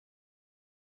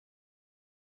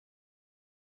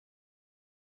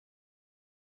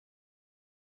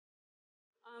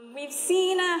We've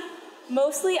seen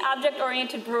mostly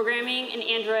object-oriented programming in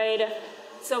Android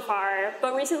so far,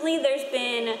 but recently there's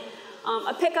been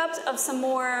a pickup of some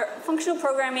more functional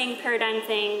programming paradigm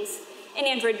things in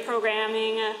Android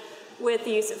programming with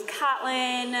the use of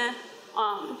Kotlin,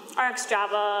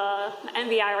 RxJava,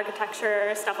 MVI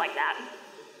architecture, stuff like that.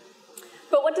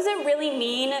 But what does it really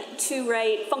mean to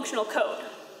write functional code?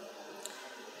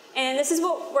 And this is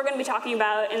what we're going to be talking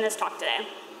about in this talk today.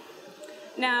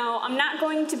 Now, I'm not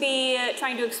going to be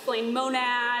trying to explain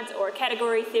monads or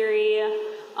category theory.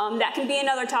 That can be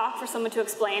another talk for someone to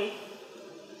explain.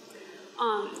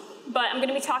 But I'm going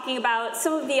to be talking about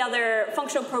some of the other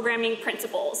functional programming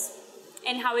principles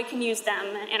and how we can use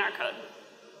them in our code.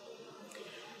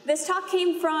 This talk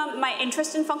came from my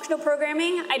interest in functional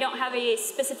programming. I don't have a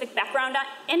specific background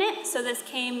in it, so this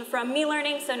came from me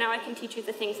learning, so now I can teach you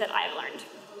the things that I've learned.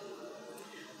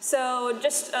 So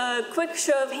just a quick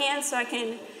show of hands so I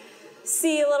can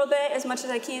see a little bit, as much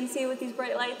as I can see with these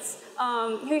bright lights.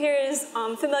 Who here is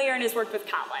familiar and has worked with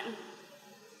Kotlin?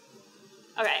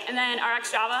 Okay, and then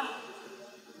RxJava?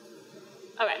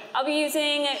 Okay, I'll be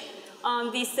using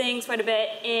these things quite a bit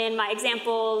in my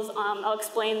examples. I'll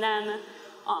explain them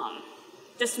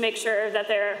just to make sure that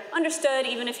they're understood,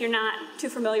 even if you're not too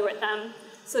familiar with them,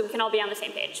 so that we can all be on the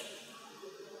same page.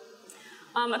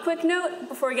 A quick note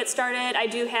before we get started, I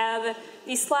do have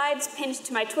these slides pinned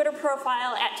to my Twitter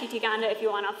profile at ttgonda if you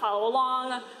want to follow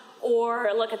along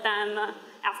or look at them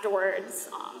afterwards,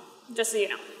 just so you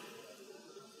know.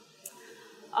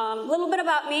 A little bit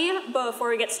about me before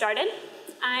we get started.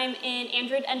 I'm an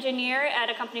Android engineer at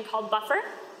a company called Buffer,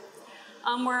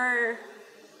 where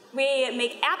we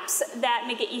make apps that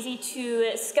make it easy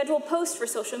to schedule posts for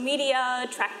social media,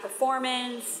 track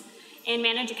performance, and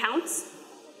manage accounts.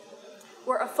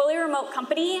 We're a fully remote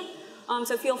company,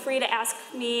 so feel free to ask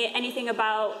me anything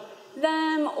about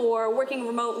them or working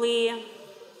remotely.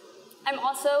 I'm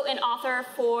also an author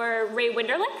for Ray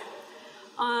Winderlich.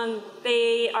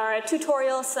 They are a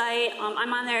tutorial site.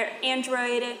 I'm on their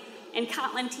Android and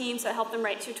Kotlin team, so I help them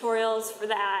write tutorials for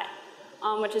that,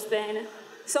 which has been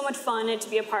so much fun to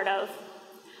be a part of.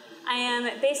 I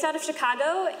am based out of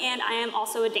Chicago, and I am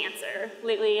also a dancer.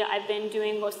 Lately, I've been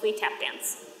doing mostly tap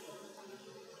dance.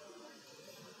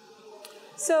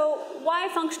 So why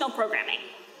functional programming?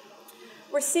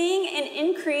 We're seeing an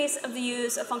increase of the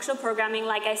use of functional programming,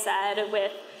 like I said,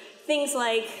 with things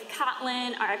like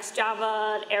Kotlin,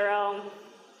 RxJava, Arrow.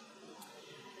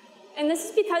 And this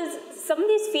is because some of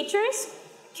these features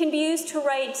can be used to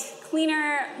write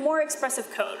cleaner, more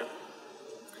expressive code.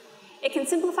 It can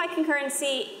simplify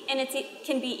concurrency, and it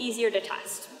can be easier to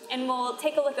test. And we'll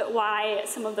take a look at why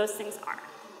some of those things are.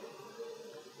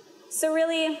 So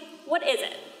really, what is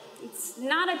it? It's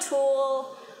not a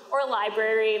tool or a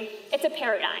library, it's a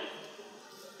paradigm.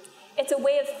 It's a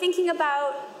way of thinking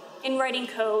about and writing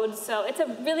code, so it's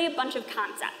really a bunch of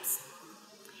concepts.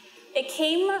 It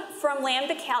came from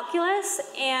lambda calculus,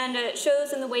 and it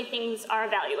shows in the way things are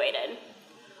evaluated.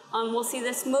 We'll see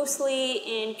this mostly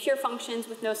in pure functions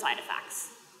with no side effects.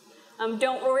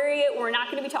 Don't worry, we're not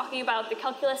going to be talking about the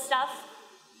calculus stuff,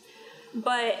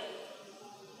 but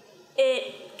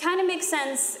it kind of makes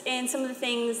sense in some of the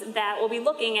things that we'll be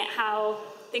looking at how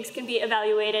things can be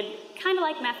evaluated, kind of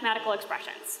like mathematical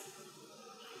expressions.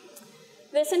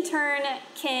 This, in turn,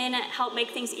 can help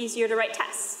make things easier to write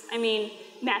tests. I mean,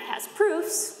 math has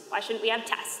proofs, why shouldn't we have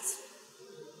tests?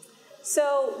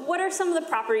 So what are some of the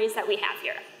properties that we have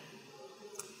here?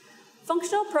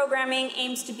 Functional programming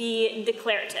aims to be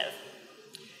declarative.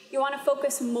 You want to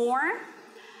focus more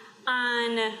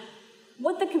on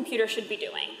what the computer should be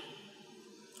doing,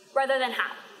 rather than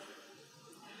how.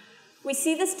 We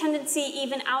see this tendency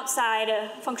even outside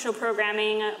of functional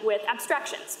programming with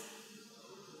abstractions.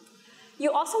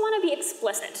 You also want to be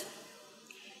explicit.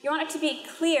 You want it to be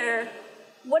clear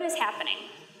what is happening,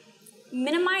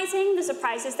 minimizing the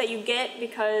surprises that you get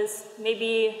because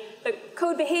maybe the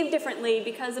code behaved differently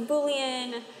because a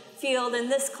Boolean field in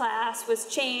this class was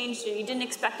changed and you didn't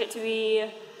expect it to be.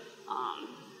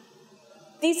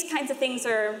 These kinds of things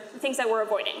are the things that we're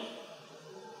avoiding.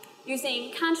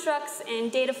 Using constructs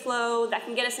and data flow that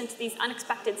can get us into these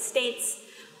unexpected states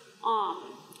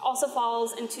also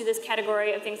falls into this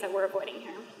category of things that we're avoiding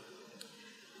here.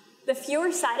 The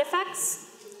fewer side effects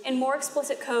and more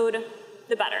explicit code,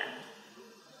 the better.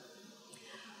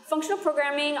 Functional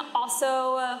programming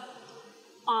also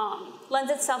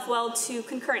lends itself well to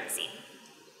concurrency.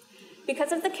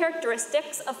 Because of the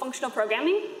characteristics of functional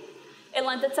programming, it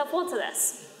lends itself well to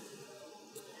this.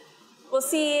 We'll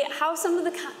see how some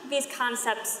of these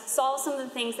concepts solve some of the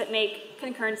things that make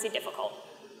concurrency difficult.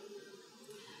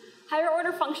 Higher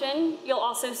order function, you'll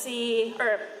also see,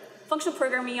 or functional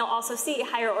programming, you'll also see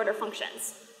higher order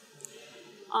functions.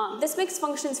 This makes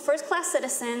functions first-class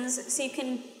citizens, so you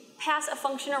can pass a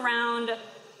function around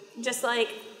just like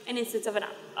an instance of an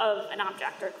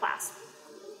object or a class.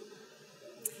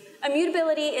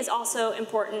 Immutability is also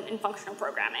important in functional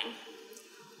programming.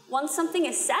 Once something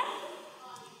is set,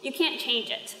 you can't change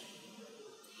it.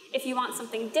 If you want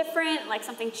something different, like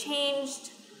something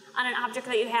changed on an object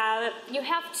that you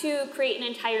have to create an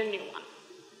entire new one.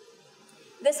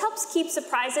 This helps keep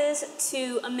surprises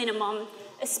to a minimum,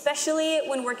 especially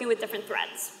when working with different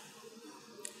threads.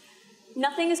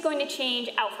 Nothing is going to change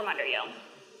out from under you.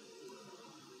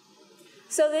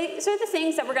 So these are the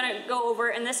things that we're going to go over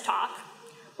in this talk.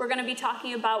 We're going to be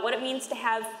talking about what it means to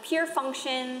have pure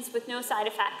functions with no side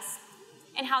effects,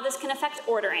 and how this can affect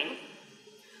ordering.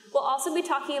 We'll also be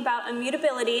talking about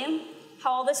immutability,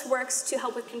 how all this works to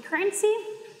help with concurrency,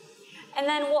 and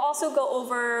then we'll also go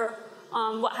over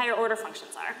what higher order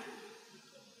functions are.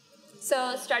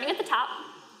 So starting at the top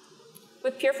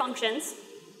with pure functions.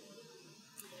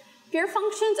 Pure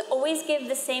functions always give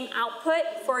the same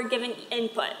output for a given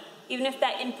input, even if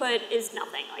that input is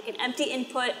nothing. Like an empty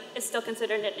input is still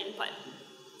considered an input.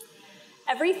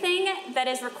 Everything that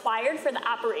is required for the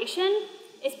operation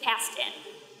is passed in.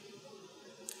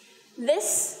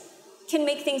 This can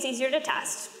make things easier to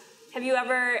test. Have you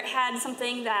ever had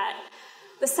something that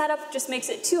the setup just makes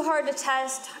it too hard to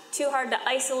test, too hard to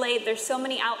isolate? There's so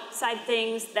many outside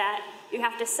things that you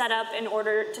have to set up in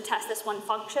order to test this one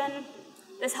function.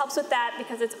 This helps with that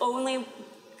because it's only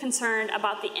concerned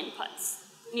about the inputs,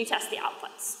 and you test the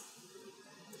outputs.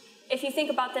 If you think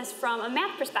about this from a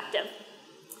math perspective,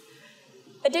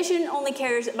 addition only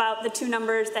cares about the two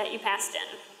numbers that you passed in,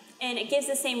 and it gives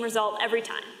the same result every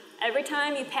time. Every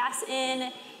time you pass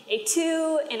in a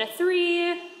 2 and a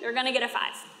 3, you're going to get a 5.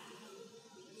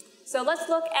 So let's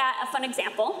look at a fun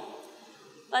example.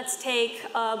 Let's take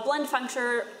a blend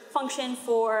function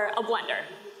for a blender.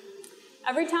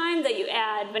 Every time that you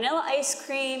add vanilla ice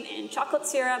cream and chocolate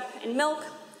syrup and milk,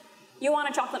 you want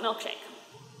a chocolate milkshake,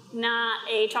 not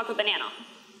a chocolate banana.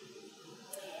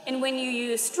 And when you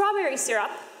use strawberry syrup,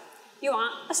 you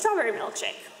want a strawberry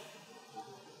milkshake.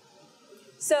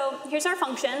 So here's our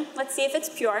function. Let's see if it's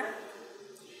pure.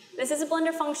 This is a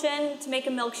blender function. To make a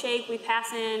milkshake, we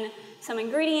pass in some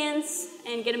ingredients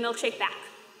and get a milkshake back.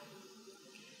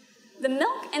 The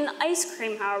milk and the ice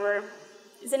cream, however,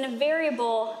 is in a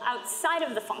variable outside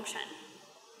of the function.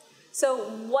 So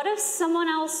what if someone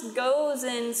else goes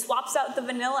and swaps out the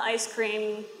vanilla ice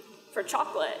cream for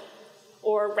chocolate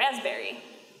or raspberry?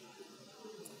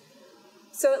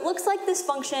 So it looks like this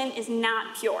function is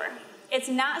not pure. It's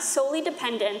not solely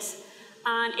dependent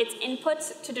on its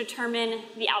inputs to determine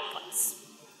the outputs.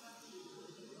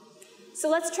 So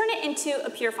let's turn it into a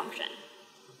pure function.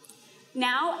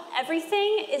 Now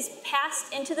everything is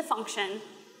passed into the function,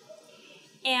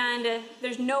 and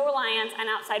there's no reliance on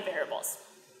outside variables.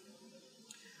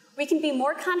 We can be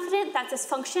more confident that this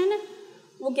function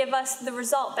will give us the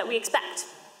result that we expect.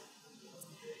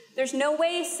 There's no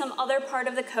way some other part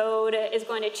of the code is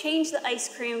going to change the ice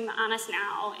cream on us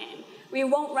now, and we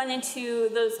won't run into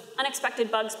those unexpected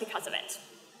bugs because of it.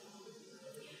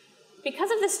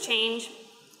 Because of this change,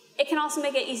 it can also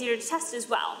make it easier to test as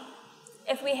well.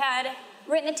 If we had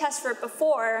written a test for it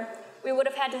before, we would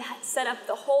have had to set up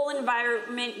the whole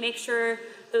environment, make sure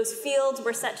those fields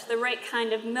were set to the right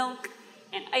kind of milk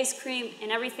and ice cream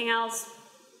and everything else.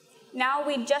 Now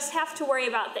we just have to worry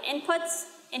about the inputs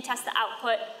and test the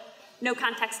output, no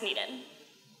context needed.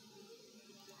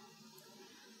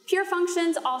 Pure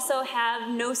functions also have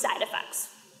no side effects.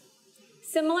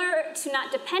 Similar to not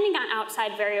depending on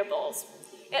outside variables,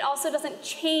 it also doesn't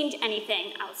change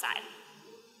anything outside.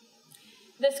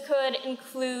 This could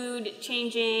include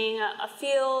changing a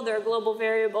field or a global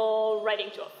variable, writing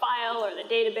to a file or the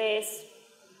database.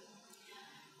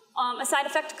 A side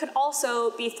effect could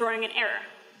also be throwing an error.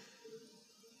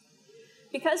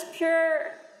 Because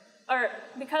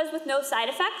with no side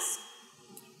effects,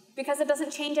 because it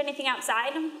doesn't change anything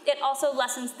outside, it also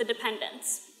lessens the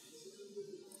dependence.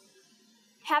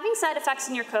 Having side effects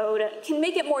in your code can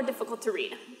make it more difficult to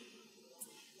read.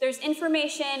 There's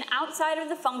information outside of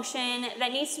the function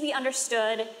that needs to be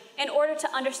understood in order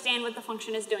to understand what the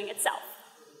function is doing itself.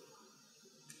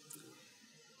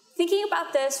 Thinking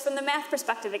about this from the math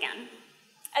perspective again,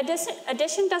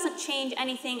 addition doesn't change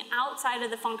anything outside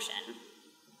of the function.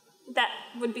 That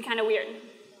would be kind of weird.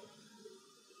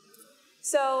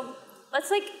 So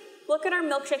let's look at our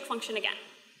milkshake function again.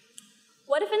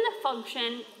 What if in the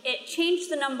function it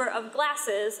changed the number of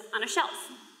glasses on a shelf?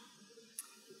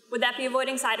 Would that be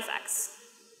avoiding side effects?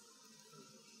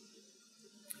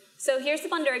 So here's the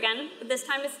blender again, but this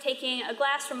time it's taking a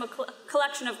glass from a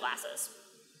collection of glasses.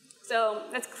 So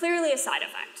that's clearly a side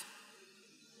effect.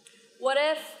 What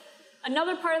if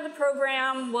another part of the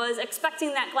program was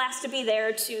expecting that glass to be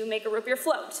there to make a root beer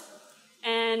float?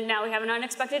 And now we have an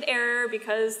unexpected error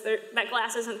because that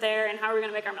glass isn't there, and how are we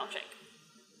going to make our milkshake?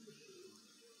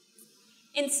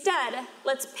 Instead,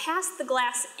 let's pass the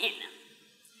glass in.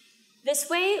 This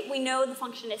way, we know the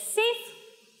function is safe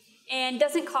and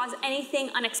doesn't cause anything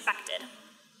unexpected.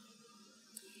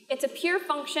 It's a pure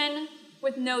function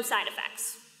with no side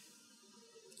effects.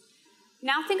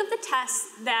 Now think of the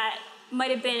test that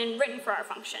might have been written for our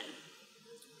function.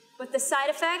 With the side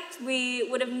effect, we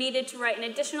would have needed to write an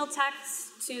additional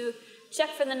text to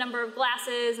check for the number of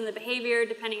glasses and the behavior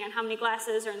depending on how many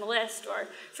glasses are in the list, or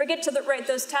forget to write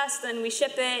those tests and we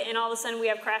ship it and all of a sudden we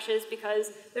have crashes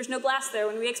because there's no glass there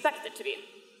when we expect it to be.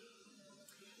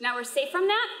 Now we're safe from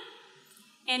that,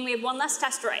 and we have one less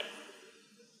test to write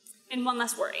and one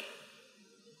less worry.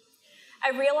 I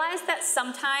realize that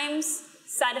sometimes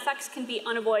side effects can be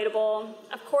unavoidable.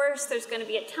 Of course, there's going to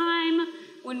be a time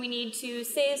when we need to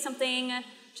save something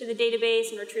to the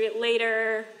database and retrieve it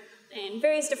later, and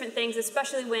various different things,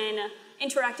 especially when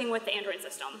interacting with the Android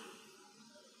system.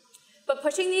 But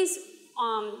pushing these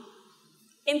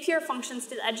impure functions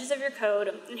to the edges of your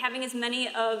code and having as many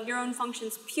of your own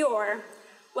functions pure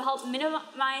will help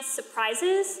minimize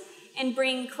surprises and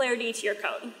bring clarity to your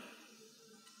code.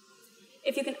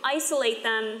 If you can isolate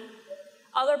them,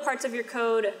 other parts of your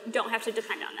code don't have to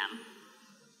depend on them.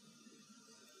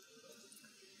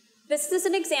 This is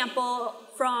an example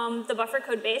from the buffer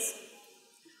code base,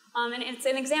 and it's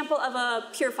an example of a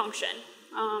pure function.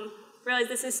 Realize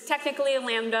this is technically a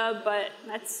lambda, but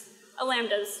a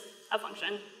lambda's a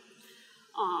function.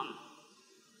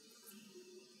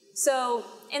 So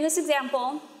in this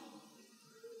example,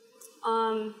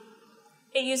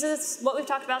 it uses what we've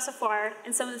talked about so far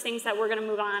and some of the things that we're going to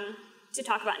move on to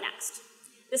talk about next.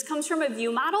 This comes from a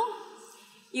view model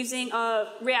using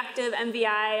a reactive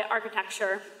MVI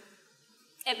architecture.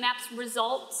 It maps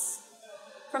results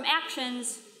from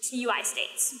actions to UI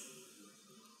states.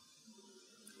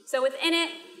 So within it,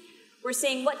 we're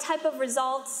seeing what type of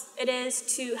results it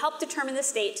is to help determine the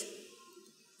state.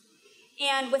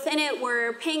 And within it,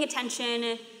 we're paying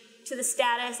attention to the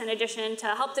status in addition to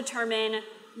help determine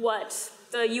what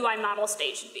the UI model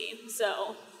state should be.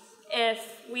 So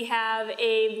if we have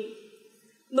a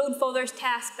load folders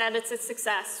task that it's a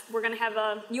success, we're going to have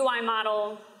a UI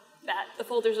model that the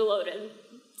folders are loaded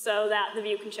so that the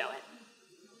view can show it.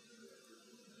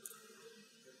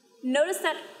 Notice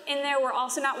that in there we're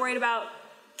also not worried about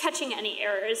catching any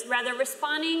errors, rather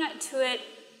responding to it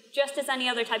just as any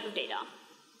other type of data.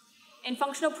 In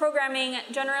functional programming,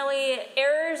 generally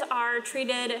errors are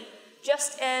treated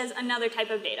just as another type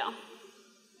of data.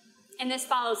 And this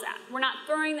follows that. We're not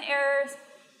throwing the errors,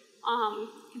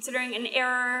 considering an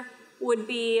error would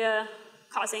be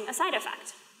causing a side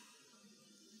effect.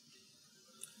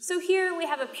 So here we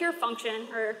have a pure function,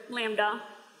 or lambda,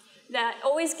 that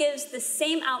always gives the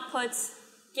same outputs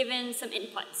given some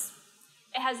inputs.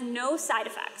 It has no side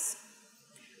effects.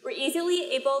 We're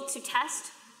easily able to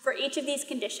test for each of these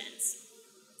conditions.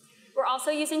 We're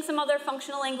also using some other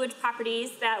functional language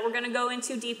properties that we're going to go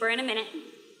into deeper in a minute.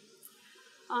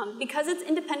 Because it's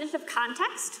independent of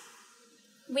context,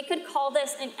 we could call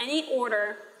this in any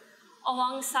order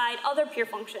alongside other pure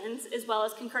functions as well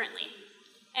as concurrently.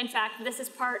 In fact, this is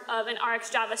part of an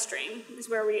RxJava stream, is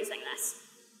where we're using this.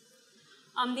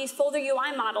 These folder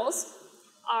UI models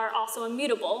are also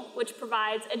immutable, which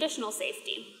provides additional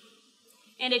safety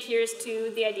and adheres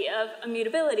to the idea of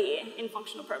immutability in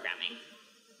functional programming.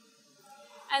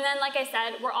 And then, like I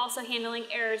said, we're also handling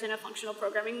errors in a functional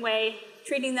programming way,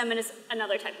 treating them as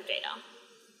another type of data.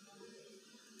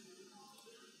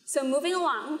 So moving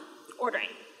along, ordering.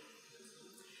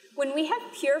 When we have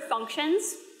pure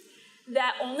functions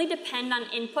that only depend on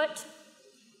input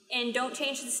and don't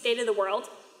change the state of the world,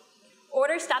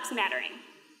 order stops mattering.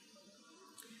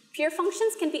 Pure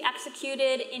functions can be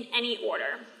executed in any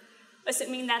order,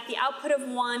 assuming that the output of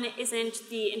one isn't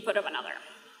the input of another.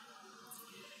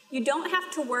 You don't have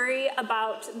to worry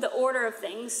about the order of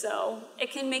things, so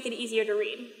it can make it easier to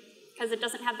read, because it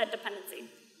doesn't have that dependency.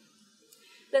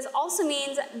 This also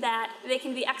means that they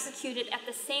can be executed at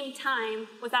the same time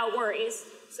without worries,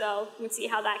 so you can see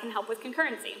how that can help with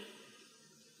concurrency.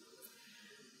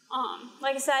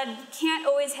 Like I said, you can't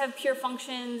always have pure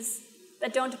functions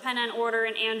that don't depend on order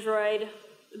in Android.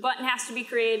 The button has to be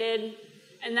created,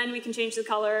 and then we can change the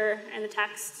color and the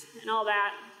text and all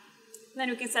that. And then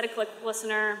we can set a click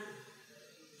listener.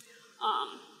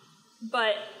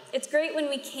 But it's great when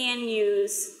we can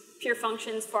use pure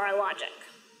functions for our logic.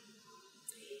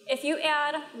 If you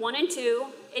add 1 and 2,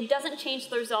 it doesn't change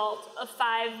the result of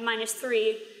 5 minus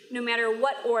 3, no matter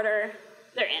what order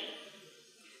they're in.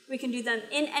 We can do them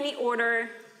in any order,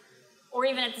 or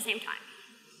even at the same time.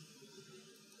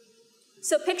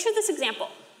 So picture this example.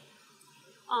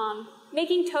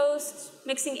 Making toast,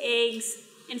 mixing eggs,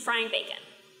 and frying bacon.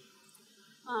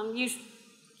 You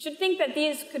should think that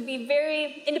these could be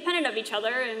very independent of each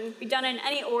other and be done in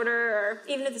any order or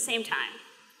even at the same time.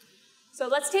 So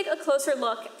let's take a closer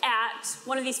look at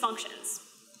one of these functions,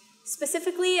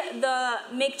 specifically the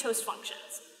make toast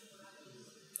functions.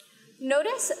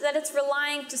 Notice that it's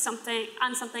relying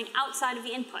on something outside of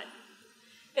the input.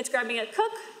 It's grabbing a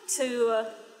cook to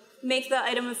make the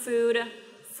item of food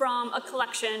from a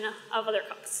collection of other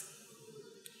cooks.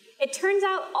 It turns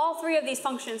out all 3 of these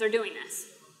functions are doing this.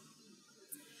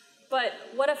 But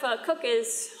what if a cook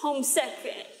is homesick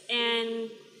and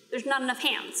there's not enough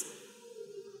hands?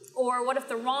 Or what if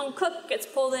the wrong cook gets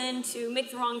pulled in to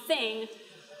make the wrong thing?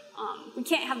 We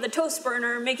can't have the toast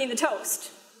burner making the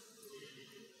toast.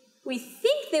 We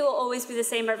think they will always be the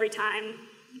same every time,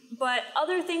 but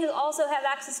other things also have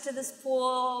access to this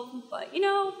pool, but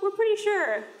we're pretty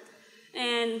sure.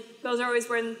 And those are always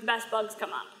where the best bugs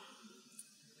come up.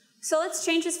 So let's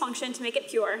change this function to make it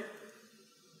pure.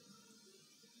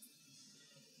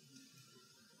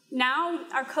 Now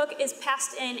our cook is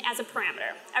passed in as a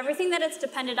parameter. Everything that it's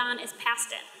dependent on is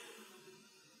passed in.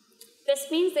 This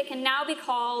means they can now be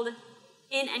called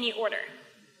in any order.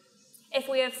 If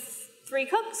we have 3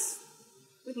 cooks,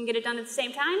 we can get it done at the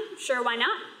same time. Sure, why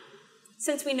not?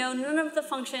 Since we know none of the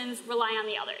functions rely on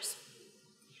the others.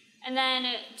 And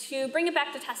then to bring it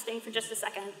back to testing for just a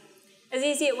second, as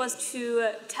easy it was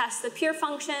to test the pure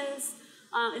functions,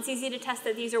 it's easy to test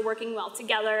that these are working well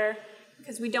together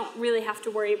because we don't really have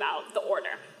to worry about the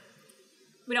order.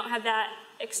 We don't have that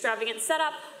extravagant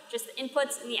setup, just the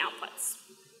inputs and the outputs.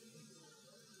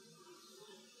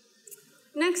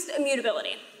 Next,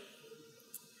 immutability.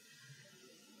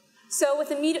 So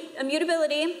with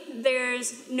immutability,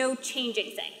 there's no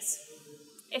changing things.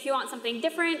 If you want something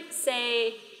different,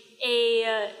 say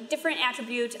a different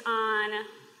attribute on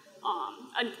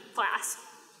a class,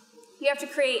 you have to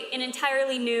create an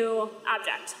entirely new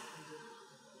object.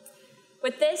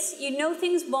 With this, you know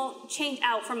things won't change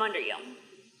out from under you.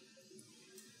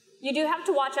 You do have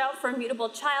to watch out for immutable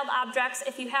child objects.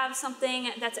 If you have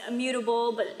something that's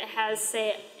immutable, but it has,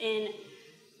 say,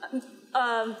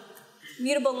 a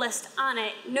mutable list on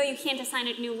it, no, you can't assign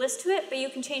a new list to it, but you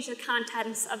can change the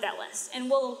contents of that list. And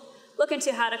we'll look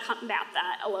into how to combat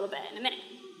that a little bit in a minute.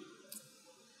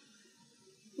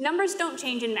 Numbers don't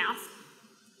change in math,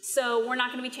 so we're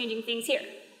not going to be changing things here.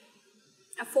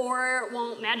 A 4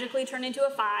 won't magically turn into a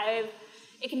 5.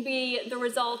 It can be the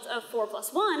result of 4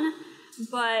 plus 1,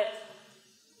 but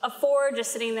a 4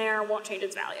 just sitting there won't change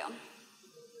its value.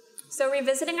 So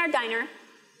revisiting our diner,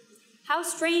 how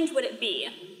strange would it be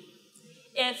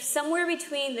if somewhere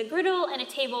between the griddle and a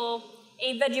table,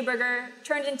 a veggie burger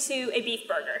turned into a beef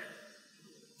burger?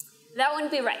 That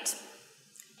wouldn't be right,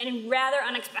 and rather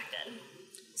unexpected.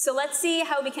 So let's see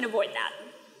how we can avoid that.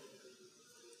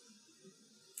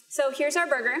 So here's our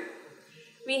burger.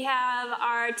 We have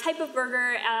our type of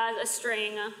burger as a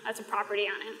string, that's a property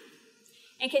on it.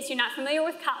 In case you're not familiar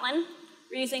with Kotlin,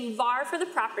 we're using var for the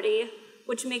property,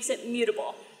 which makes it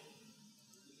mutable.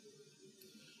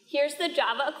 Here's the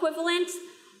Java equivalent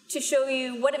to show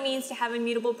you what it means to have a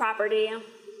mutable property.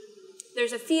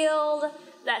 There's a field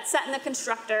that's set in the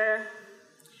constructor,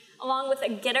 along with a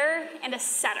getter and a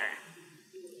setter.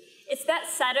 It's that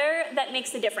setter that makes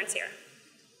the difference here.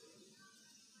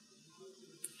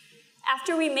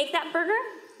 After we make that burger,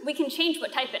 we can change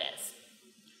what type it is.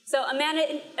 So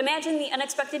imagine the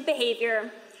unexpected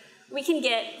behavior we can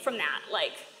get from that,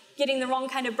 like getting the wrong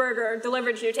kind of burger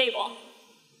delivered to your table.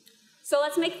 So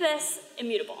let's make this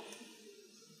immutable.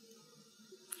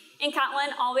 In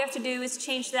Kotlin, all we have to do is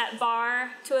change that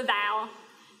var to a val.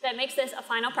 That makes this a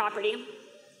final property,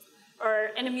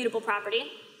 or an immutable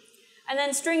property. And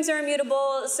then strings are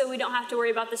immutable, so we don't have to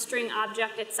worry about the string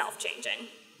object itself changing.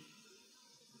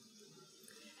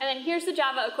 And then here's the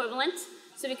Java equivalent,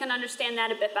 so we can understand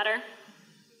that a bit better.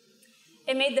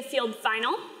 It made the field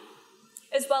final,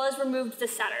 as well as removed the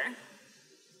setter.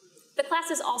 The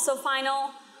class is also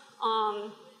final.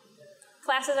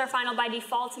 Classes are final by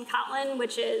default in Kotlin,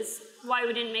 which is why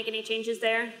we didn't make any changes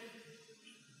there.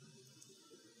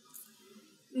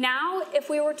 Now, if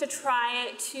we were to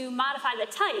try to modify the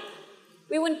type,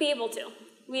 we wouldn't be able to.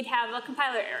 We'd have a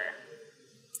compiler error.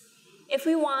 If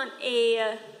we want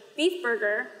a beef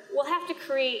burger, we'll have to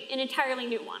create an entirely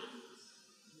new one.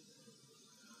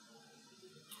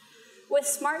 With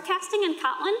smart casting in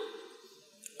Kotlin,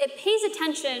 it pays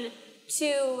attention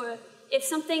to if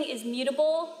something is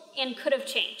mutable and could have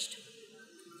changed.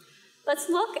 Let's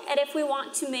look at if we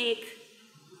want to make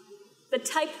the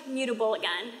type mutable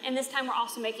again, and this time we're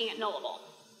also making it nullable.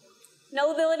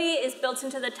 Nullability is built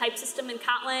into the type system in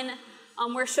Kotlin.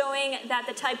 We're showing that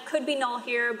the type could be null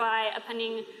here by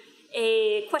appending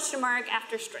a question mark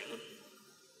after string.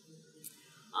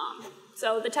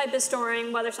 So the type is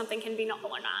storing whether something can be null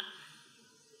or not.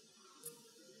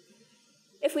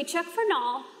 If we check for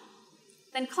null,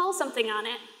 then call something on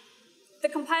it, the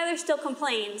compiler still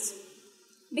complains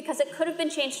because it could have been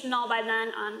changed to null by then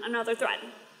on another thread.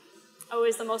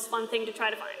 Always the most fun thing to try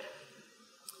to find.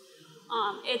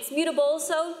 It's mutable,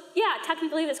 so yeah,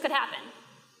 technically this could happen.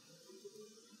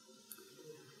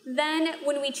 Then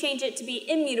when we change it to be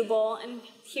immutable, and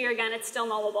here again it's still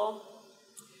nullable,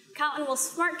 Kotlin will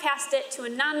smart cast it to a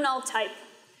non-null type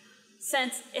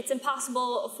since it's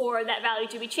impossible for that value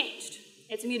to be changed.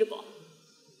 It's immutable.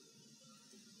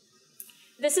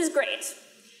 This is great.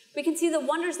 We can see the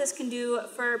wonders this can do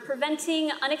for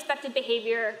preventing unexpected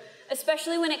behavior,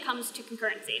 especially when it comes to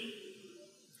concurrency.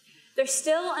 There's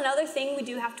still another thing we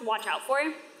do have to watch out for.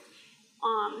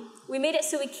 We made it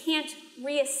so we can't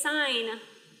reassign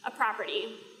a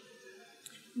property,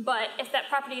 but if that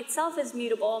property itself is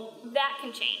mutable, that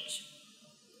can change.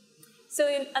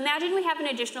 So imagine we have an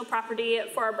additional property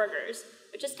for our burgers,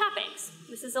 which is toppings.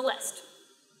 This is a list.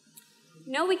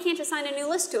 No, we can't assign a new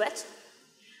list to it,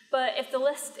 but if the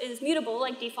list is mutable,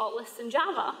 like default lists in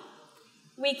Java,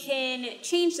 we can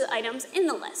change the items in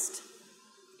the list.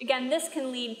 Again, this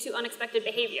can lead to unexpected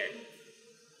behavior.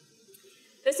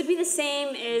 This would be the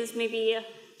same as maybe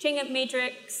changing a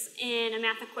matrix in a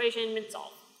math equation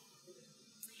mid-solve.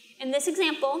 In this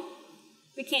example,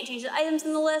 we can't change the items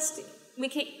in the list. We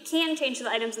can change the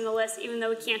items in the list even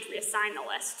though we can't reassign the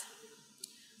list.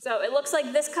 So it looks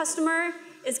like this customer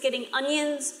is getting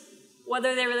onions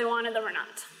whether they really wanted them or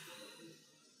not.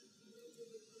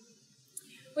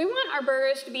 We want our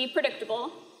burgers to be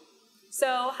predictable.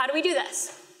 So how do we do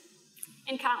this?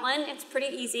 In Kotlin, it's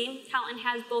pretty easy. Kotlin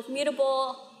has both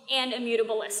mutable and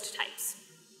immutable list types,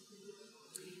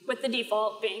 with the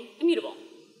default being immutable.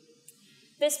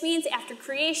 This means after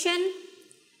creation,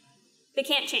 they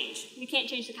can't change. You can't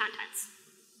change the contents.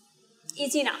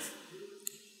 Easy enough.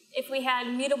 If we had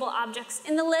mutable objects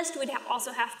in the list, we'd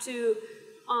also have to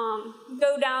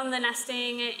go down the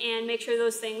nesting and make sure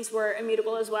those things were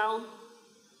immutable as well.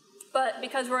 But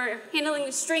because we're handling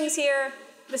the strings here,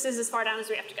 this is as far down as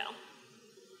we have to go.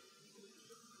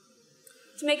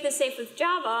 To make this safe with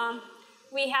Java,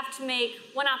 we have to make,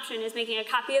 one option is making a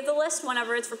copy of the list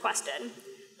whenever it's requested.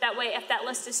 That way, if that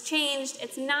list is changed,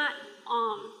 it's not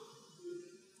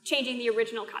changing the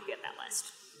original copy of that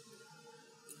list.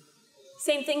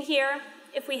 Same thing here.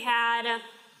 If we had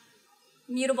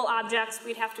mutable objects,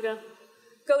 we'd have to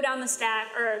go down the stack,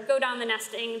 or go down the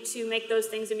nesting to make those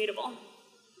things immutable.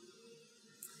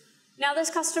 Now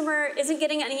this customer isn't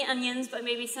getting any onions, but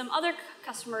maybe some other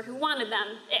customer who wanted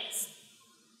them is.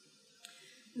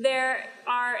 There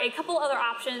are a couple other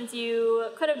options you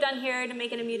could have done here to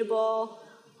make it immutable.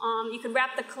 You could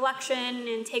wrap the collection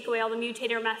and take away all the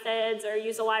mutator methods, or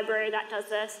use a library that does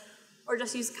this, or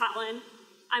just use Kotlin.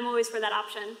 I'm always for that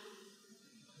option.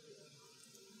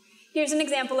 Here's an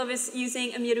example of us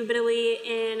using immutability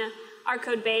in our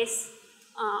code base.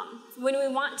 When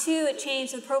we want to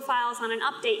change the profiles on an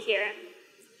update here,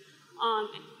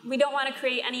 we don't want to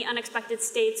create any unexpected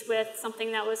states with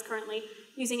something that was currently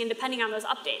using and depending on those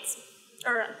updates,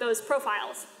 or those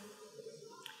profiles.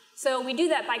 So we do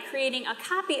that by creating a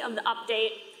copy of the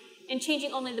update and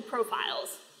changing only the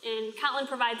profiles. And Kotlin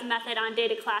provides a method on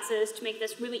data classes to make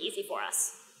this really easy for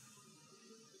us.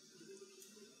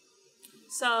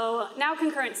 So now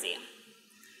concurrency.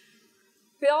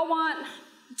 We all want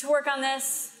to work on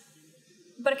this,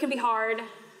 but it can be hard.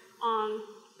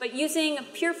 But using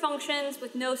pure functions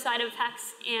with no side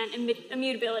effects and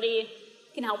immutability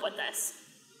can help with this.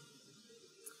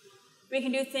 We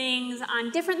can do things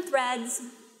on different threads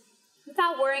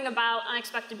without worrying about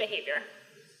unexpected behavior.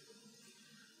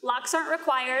 Locks aren't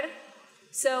required,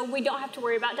 so we don't have to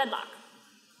worry about deadlock.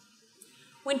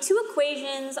 When two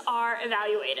equations are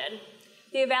evaluated,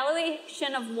 the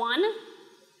evaluation of one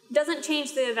doesn't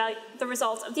change the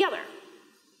results of the other.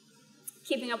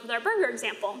 Keeping up with our burger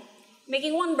example,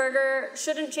 making one burger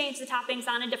shouldn't change the toppings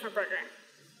on a different burger.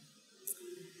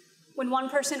 When one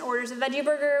person orders a veggie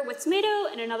burger with tomato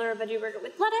and another a veggie burger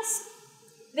with lettuce,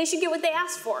 they should get what they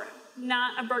asked for,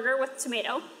 not a burger with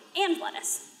tomato and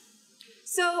lettuce.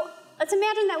 So let's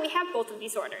imagine that we have both of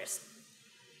these orders,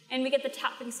 and we get the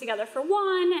toppings together for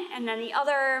one and then the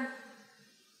other.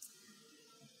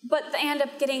 but they end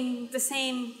up getting the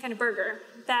same kind of burger.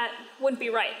 That wouldn't be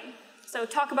right. So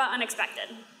talk about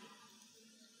unexpected.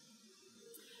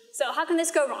 So how can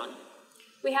this go wrong?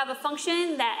 We have a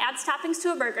function that adds toppings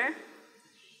to a burger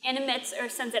and emits or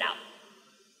sends it out.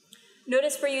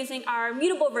 Notice we're using our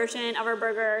mutable version of our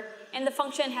burger, and the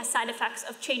function has side effects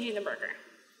of changing the burger.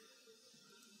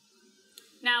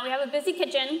 Now we have a busy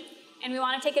kitchen, and we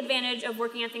want to take advantage of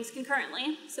working on things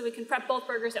concurrently, so we can prep both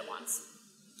burgers at once.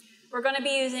 We're going to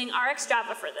be using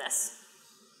RxJava for this.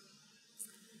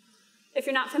 If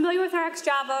you're not familiar with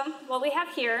RxJava, what we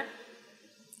have here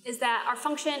is that our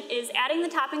function is adding the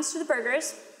toppings to the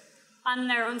burgers on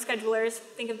their own schedulers.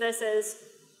 Think of this as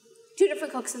two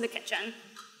different cooks in the kitchen.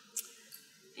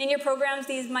 In your programs,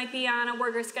 these might be on a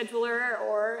worker scheduler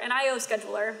or an IO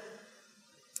scheduler.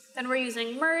 Then we're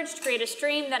using merge to create a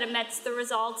stream that emits the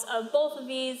results of both of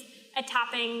these at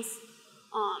toppings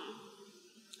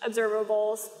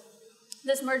observables.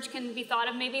 This merge can be thought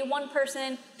of maybe one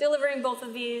person delivering both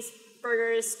of these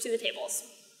burgers to the tables.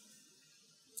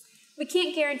 We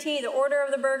can't guarantee the order of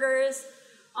the burgers,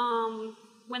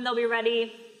 when they'll be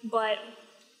ready, but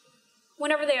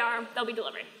whenever they are, they'll be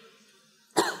delivered.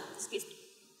 Excuse me.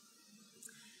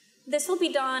 This will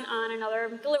be done on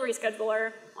another delivery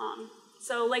scheduler,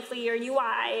 so likely your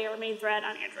UI or main thread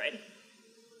on Android.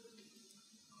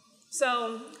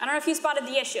 So I don't know if you spotted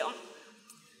the issue,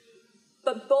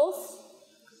 but both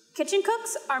kitchen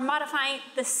cooks are modifying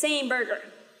the same burger.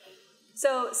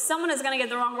 So someone is going to get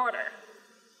the wrong order.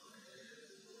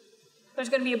 There's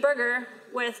going to be a burger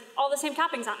with all the same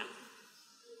toppings on it.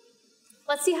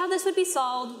 Let's see how this would be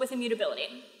solved with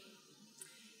immutability.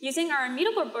 Using our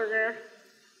immutable burger,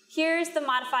 here's the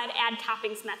modified add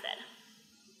toppings method.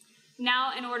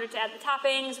 Now, in order to add the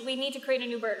toppings, we need to create a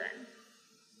new burger.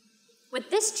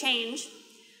 With this change,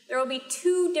 there will be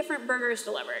two different burgers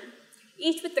delivered,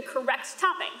 each with the correct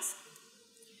toppings.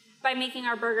 By making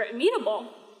our burger immutable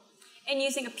and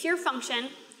using a pure function,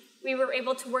 we were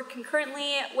able to work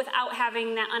concurrently without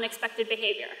having that unexpected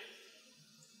behavior.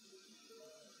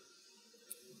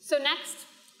 So next,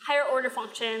 higher order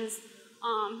functions.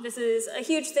 This is a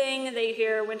huge thing that you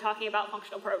hear when talking about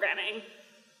functional programming.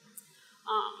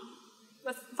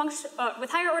 With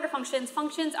higher order functions,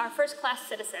 functions are first-class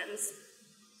citizens.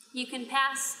 You can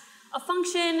pass a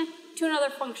function to another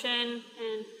function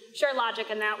and share logic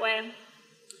in that way.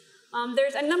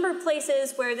 There's a number of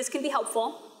places where this can be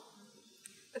helpful.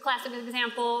 The classic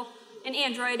example in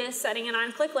Android is setting an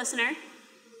on-click listener.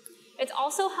 It's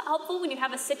also helpful when you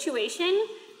have a situation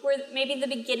where maybe the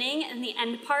beginning and the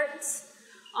end parts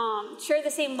share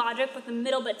the same logic, but the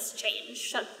middle bits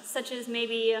change, such as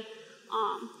maybe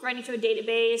writing to a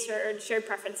database or shared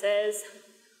preferences.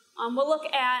 We'll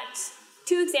look at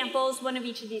two examples, one of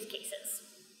each of these cases.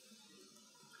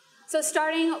 So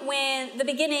starting when the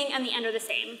beginning and the end are the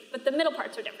same, but the middle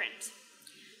parts are different.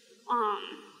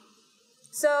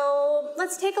 So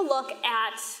let's take a look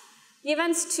at the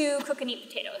events to cook and eat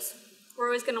potatoes. We're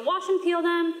always going to wash and peel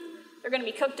them. They're going to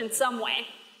be cooked in some way.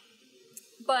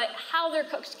 But how they're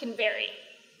cooked can vary.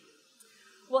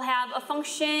 We'll have a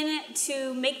function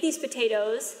to make these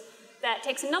potatoes that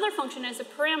takes another function as a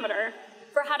parameter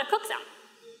for how to cook them.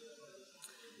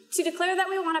 To declare that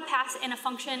we want to pass in a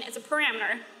function as a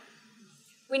parameter,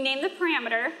 we name the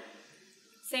parameter,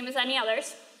 same as any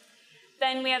others.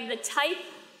 Then we have the type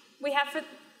we have for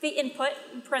the input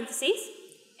in parentheses,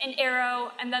 an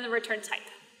arrow, and then the return type.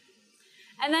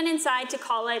 And then inside to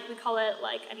call it, we call it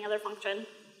like any other function.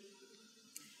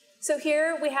 So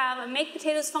here we have a make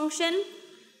potatoes function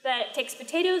that takes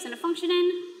potatoes and a function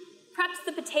in, preps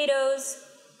the potatoes,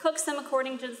 cooks them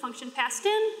according to the function passed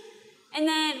in, and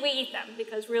then we eat them,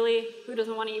 because really, who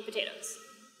doesn't want to eat potatoes?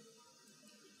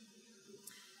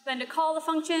 Then to call the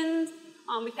function,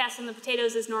 we pass in the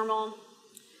potatoes as normal.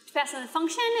 To pass in the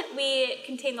function, we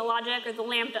contain the logic or the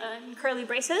lambda in curly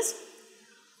braces.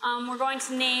 We're going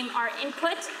to name our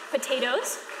input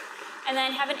potatoes, and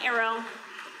then have an arrow.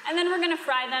 And then we're going to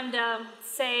fry them to,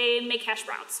 say, make hash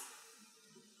browns.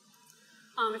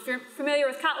 If you're familiar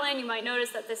with Kotlin, you might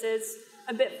notice that this is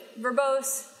a bit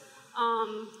verbose.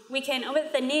 We can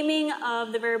omit the naming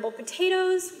of the variable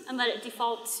potatoes and let it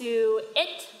default to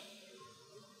it.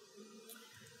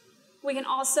 We can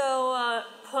also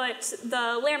put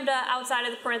the lambda outside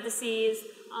of the parentheses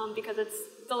because it's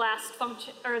the last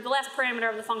function or the last parameter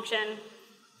of the function.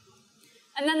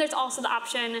 And then there's also the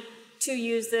option to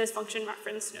use this function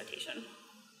reference notation.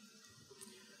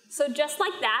 So just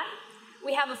like that,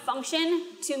 we have a function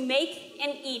to make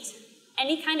and eat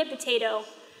any kind of potato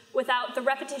without the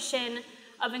repetition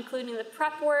of including the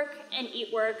prep work and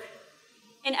eat work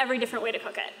in every different way to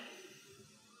cook it.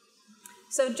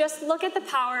 So just look at the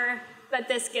power that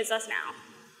this gives us now.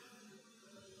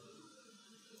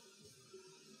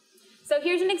 So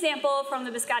here's an example from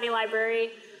the Biscotti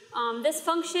library. This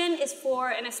function is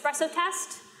for an espresso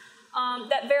test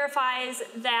that verifies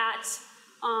that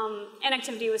an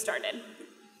activity was started,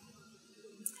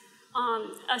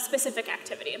 a specific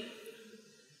activity.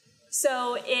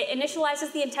 So it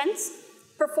initializes the intents,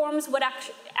 performs what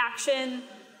action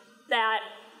that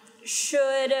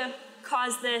should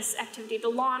cause this activity to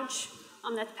launch,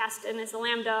 that's passed in as a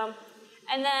lambda,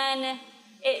 and then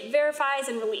it verifies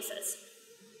and releases.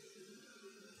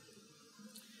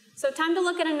 So time to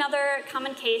look at another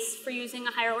common case for using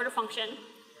a higher order function,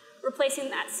 replacing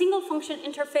that single function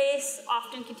interface,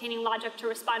 often containing logic to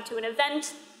respond to an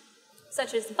event,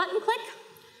 such as the button click,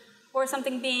 or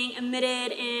something being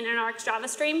emitted in an RxJava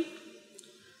stream.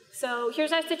 So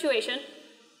here's our situation.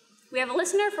 We have a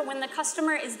listener for when the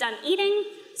customer is done eating,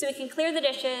 so we can clear the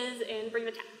dishes and bring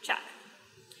the check.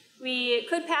 We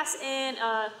could pass in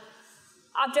an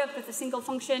object with a single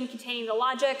function containing the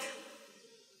logic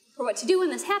for what to do when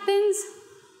this happens,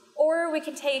 or we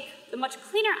can take the much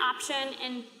cleaner option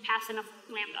and pass in a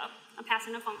lambda, pass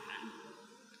in a function.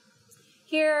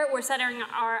 Here, we're setting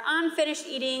our unfinished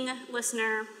eating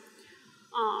listener,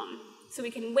 so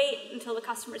we can wait until the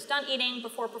customer's done eating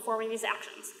before performing these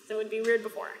actions. So it would be weird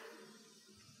before.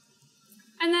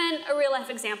 And then a real-life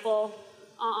example.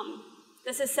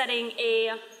 This is setting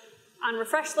a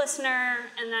onRefresh listener,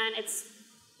 and then it's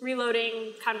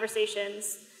reloading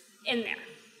conversations in there.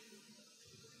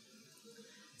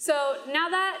 So now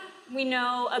that we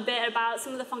know a bit about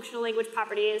some of the functional language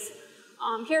properties,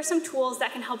 here are some tools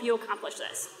that can help you accomplish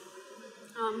this.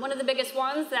 One of the biggest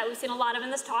ones that we've seen a lot of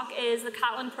in this talk is the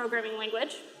Kotlin programming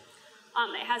language.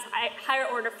 It has higher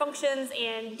order functions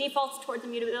and defaults towards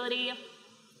immutability.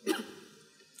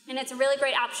 And it's a really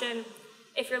great option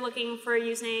if you're looking for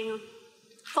using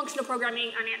functional programming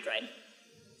on Android.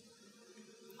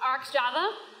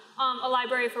 RxJava, a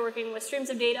library for working with streams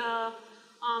of data,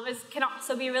 can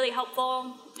also be really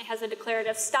helpful. It has a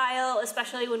declarative style,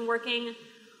 especially when working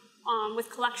with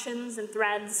collections and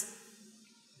threads.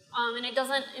 And it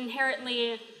doesn't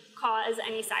inherently cause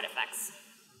any side effects.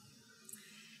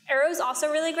 Arrow is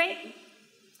also really great.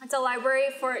 It's a library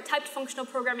for typed functional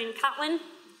programming in Kotlin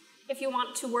if you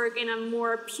want to work in a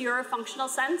more pure functional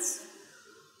sense.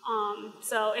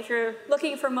 So if you're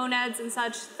looking for monads and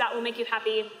such, that will make you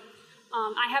happy.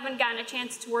 I haven't gotten a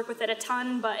chance to work with it a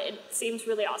ton, but it seems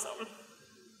really awesome.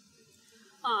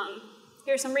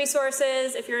 Here's some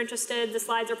resources if you're interested. The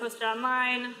slides are posted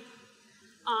online.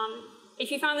 If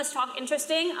you found this talk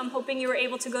interesting, I'm hoping you were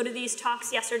able to go to these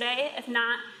talks yesterday. If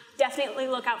not, definitely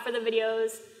look out for the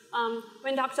videos.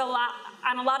 We talked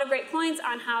on a lot of great points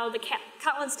on how the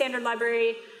Kotlin standard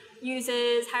library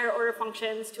uses higher order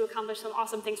functions to accomplish some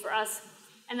awesome things for us.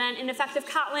 And then in Effective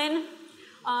Kotlin,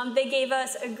 they gave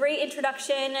us a great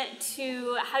introduction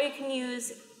to how you can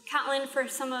use Kotlin for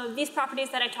some of these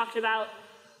properties that I talked about,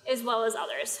 as well as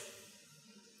others.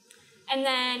 And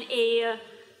then a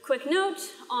quick note,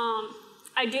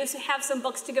 I do have some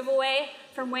books to give away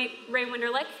from Ray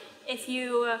Winderlich. If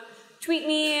you tweet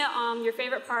me your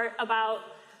favorite part about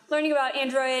learning about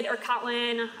Android or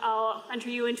Kotlin, I'll enter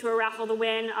you into a raffle to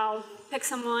win. I'll pick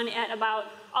someone at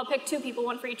I'll pick 2 people,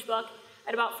 1 for each book,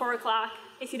 at about 4 o'clock.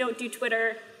 If you don't do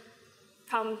Twitter,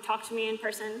 come talk to me in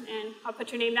person and I'll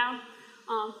put your name down.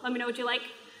 Let me know what you like.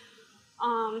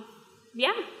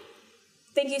 Yeah,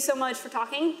 thank you so much for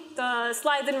talking. The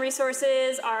slides and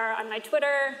resources are on my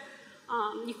Twitter.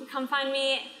 You can come find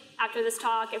me after this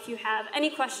talk if you have any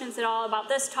questions at all about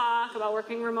this talk, about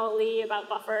working remotely, about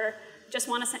Buffer. Just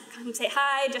want to come say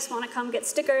hi, just want to come get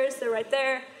stickers, they're right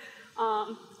there.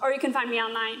 Or you can find me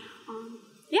online.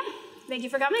 Yeah, thank you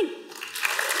for coming.